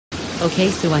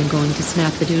Okay, so I'm going to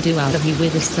snap the doo-doo out of you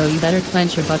with this, so you better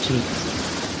clench your butt cheeks.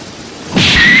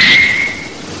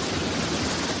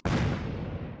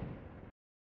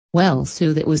 Well,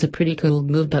 Sue, that was a pretty cool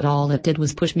move, but all it did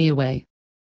was push me away.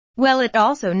 Well, it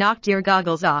also knocked your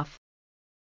goggles off.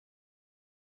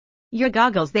 Your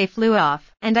goggles, they flew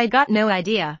off, and I got no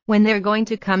idea when they're going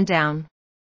to come down.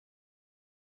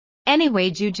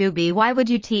 Anyway, Jujubee, why would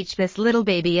you teach this little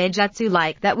baby a jutsu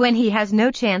like that when he has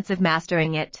no chance of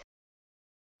mastering it?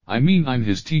 I mean, I'm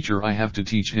his teacher, I have to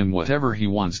teach him whatever he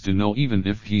wants to know, even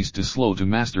if he's too slow to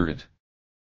master it.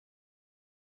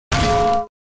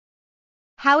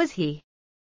 How is he?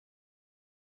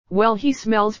 Well, he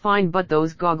smells fine, but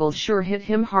those goggles sure hit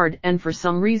him hard, and for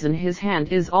some reason his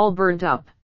hand is all burnt up.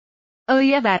 Oh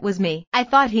yeah, that was me. I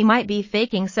thought he might be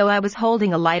faking, so I was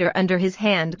holding a lighter under his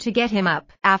hand to get him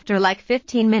up. After like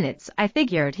 15 minutes, I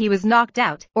figured he was knocked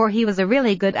out, or he was a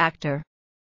really good actor.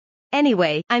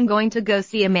 Anyway, I'm going to go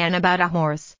see a man about a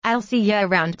horse. I'll see ya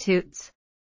around, toots.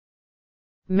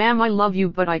 Ma'am, I love you,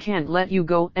 but I can't let you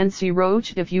go, and see,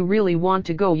 Roach, if you really want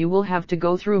to go, you will have to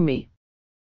go through me.